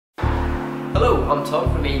Hello, I'm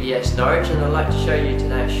Tom from EDS Norwich and I'd like to show you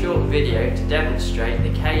today a short video to demonstrate the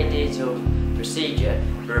detailed procedure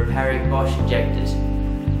for repairing Bosch injectors.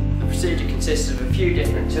 The procedure consists of a few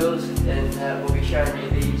different tools and we'll be showing you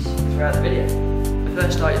these throughout the video. The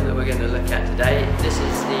first item that we're going to look at today, this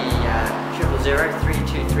is the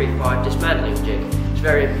 003235 dismantling jig. It's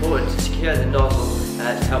very important to secure the nozzle to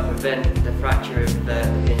help prevent the fracture of the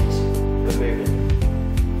pins from moving.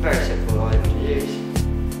 Very simple item to use.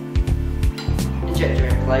 Injector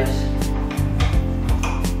in place.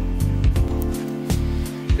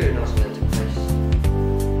 Screw the nozzle into place.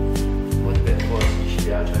 With a bit of force you should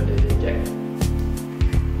be able to undo the injector.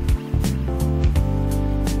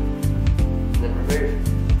 And then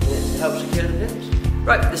remove it to help secure the pins.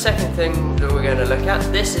 Right, the second thing that we're going to look at,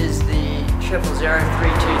 this is the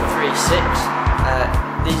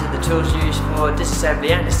 003236. These are the tools used for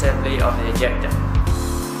disassembly and assembly of the injector.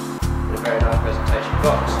 In a very nice presentation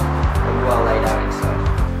box. Well laid out inside.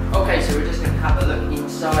 Okay, so we're just going to have a look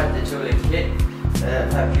inside the tooling kit.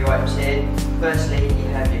 Have a few items here. Firstly, you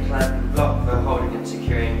have your clamp and block for holding and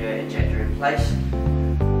securing your injector in place.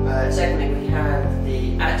 Secondly, we have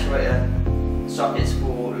the actuator sockets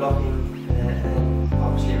for locking and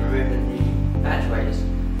obviously removing the actuators.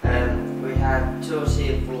 We have tools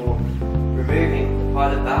here for removing the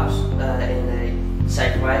pilot valves in a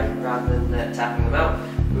safe way rather than tapping them out.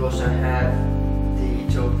 We also have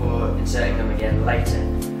tool for inserting them again later.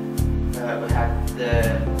 We have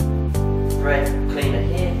the thread cleaner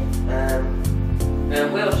here, and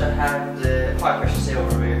we also have the high pressure seal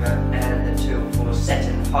remover and the tool for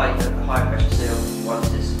setting the height of the high pressure seal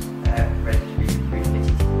once it's ready to be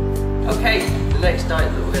refitted. Okay, the next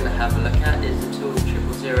item that we're going to have a look at is the tool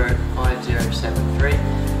 005073.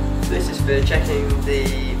 This is for checking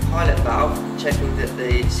the pilot valve, checking that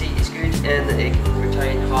the seat is good and that it can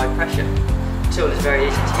retain high pressure. The tool is very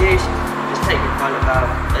easy to use. Just take your pilot valve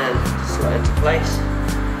and slot it into place.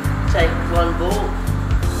 Take one ball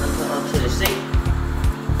and put it onto the seat.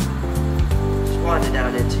 Just wind it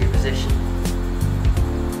down into position.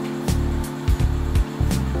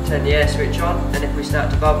 Turn the air switch on, and if we start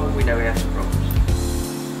to bubble, we know we have some problems.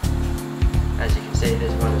 As you can see,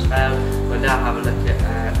 this one is failed. We'll now have a look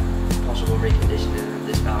at possible reconditioning of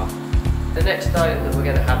this valve. The next item that we're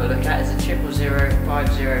going to have a look at is the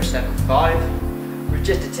 005075. We've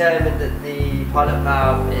just determined that the pilot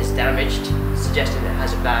valve is damaged, suggesting it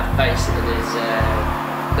has a bad face and is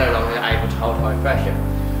no longer able to hold high pressure.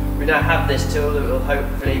 We now have this tool that will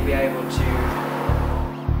hopefully be able to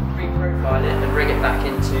re-profile it and bring it back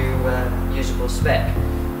into usable spec.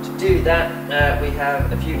 To do that, we have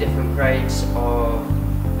a few different grades of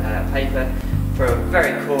paper, from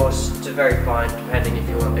very coarse to very fine, depending if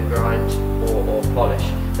you want to grind or polish.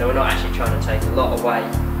 Now we're not actually trying to take a lot away,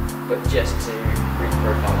 but just to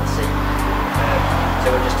re-profile the seat. So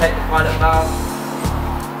we'll just take the pilot valve,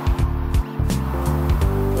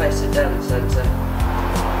 place it down the centre,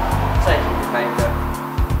 taking the paper,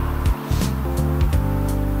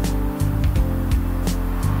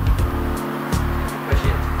 push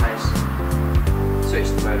it into place, switch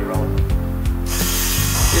the motor on.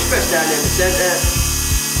 Just press down in the centre,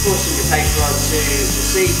 forcing your paper onto the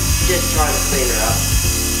seat, just trying to clean her up.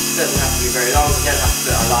 Doesn't have to be very long, you don't have to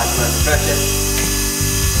put a large amount of pressure.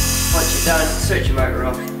 Once you're done, switch your motor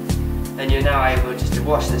off, and you're now able just to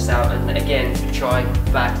wash this out and again try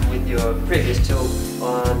back with your previous tool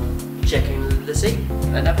on checking the seat.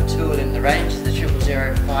 Another tool in the range is the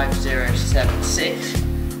 005076.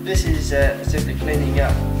 This is specifically cleaning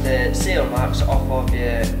up the seal marks off of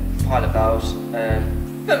your pilot valves,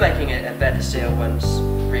 but making it a better seal once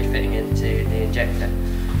refitting into the injector.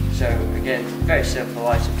 So again, very simple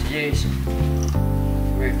item to use.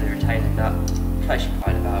 Remove the retaining nut, place your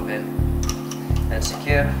pilot valve in and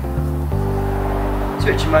secure.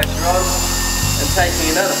 Switch your motor on and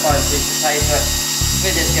taking another fine piece of paper,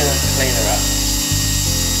 we're just going to clean her up.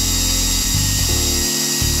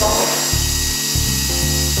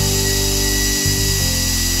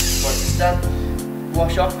 Once it's done,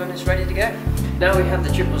 wash off and it's ready to go. Now we have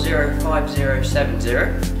the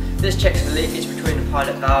 005070. This checks the leakage between the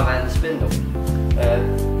pilot valve and the spindle.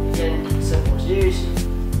 Again, simple to use.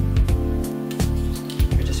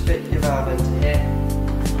 You just fit your valve into here,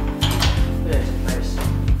 put it into place,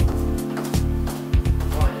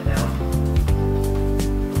 wind it out.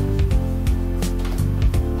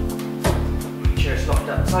 Make sure it's locked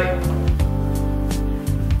up tight.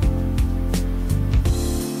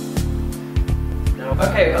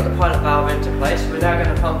 Okay, we've got the pilot valve into place. We're now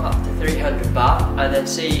going to pump up to 300 bar and then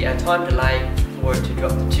see a time delay for it to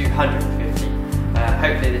drop to 250.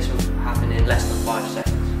 Hopefully this will happen in less than 5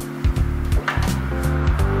 seconds.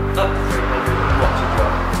 Up to 300.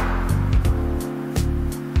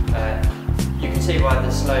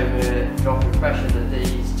 slow drop in pressure that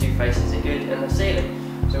these two faces are good and the sealing.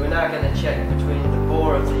 So we're now going to check between the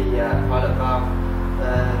bore of the pilot valve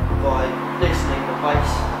by loosening the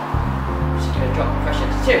base, which is going to drop the pressure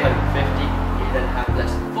to 250. You then have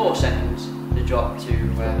less than 4 seconds to drop to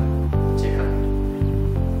 200.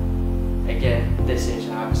 Again, this seems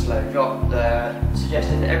to have a slow drop,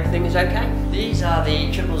 suggesting that everything is okay. These are the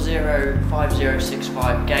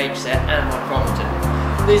 0005065 gauge set and micrometer.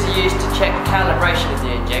 These are used to check the calibration of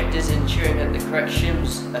the injectors, ensuring that the correct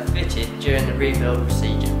shims are fitted during the rebuild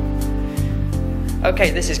procedure.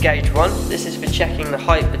 Okay, this is gauge 1. This is for checking the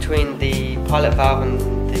height between the pilot valve and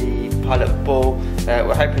the pilot ball.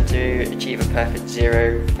 We're hoping to achieve a perfect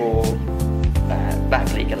 0 for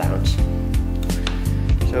back leak allowance.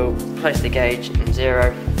 So place the gauge in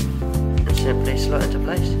 0 and simply slot into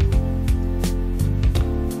place.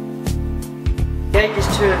 Gauges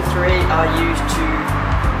 2 and 3 are used to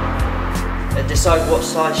decide what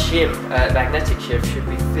size shim, magnetic shim, should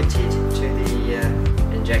be fitted to the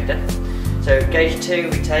injector. So gauge 2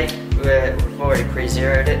 we take, we've already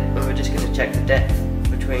pre-zeroed it, and we're just going to check the depth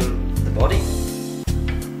between the body.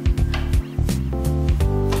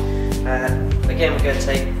 Again, we're going to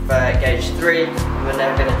take gauge 3, and we're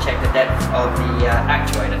now going to check the depth of the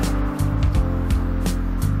actuator.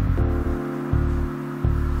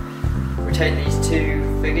 We take these two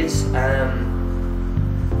figures,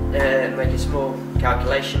 make a small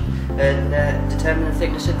calculation, and determine the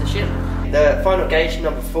thickness of the shim. The final gauge,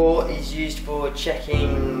 number 4, is used for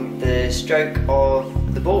checking the stroke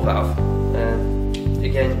of the ball valve.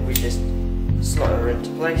 Again, we just slot her into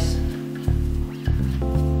place.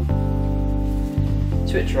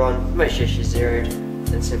 Switch her on, make sure she's zeroed,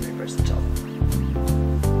 then simply press the top.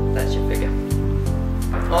 That's your figure.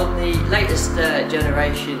 On the latest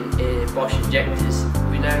generation Bosch injectors,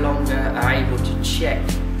 we no longer are able to check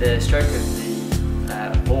the stroke of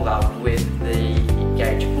the ball valve with the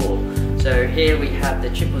gauge 4. So here we have the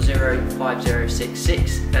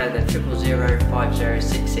 0005066 and the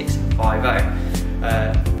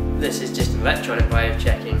 000506650. This is just an electronic way of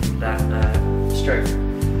checking that stroke.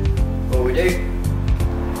 All we do is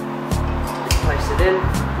place it in,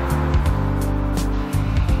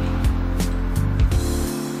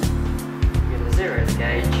 we're going to zero the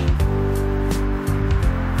gauge,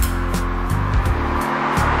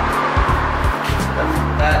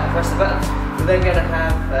 and press the button. We're then going to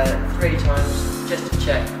have 3 times just to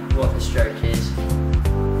check what the stroke is.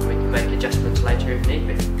 We can make adjustments later if need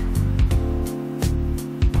be.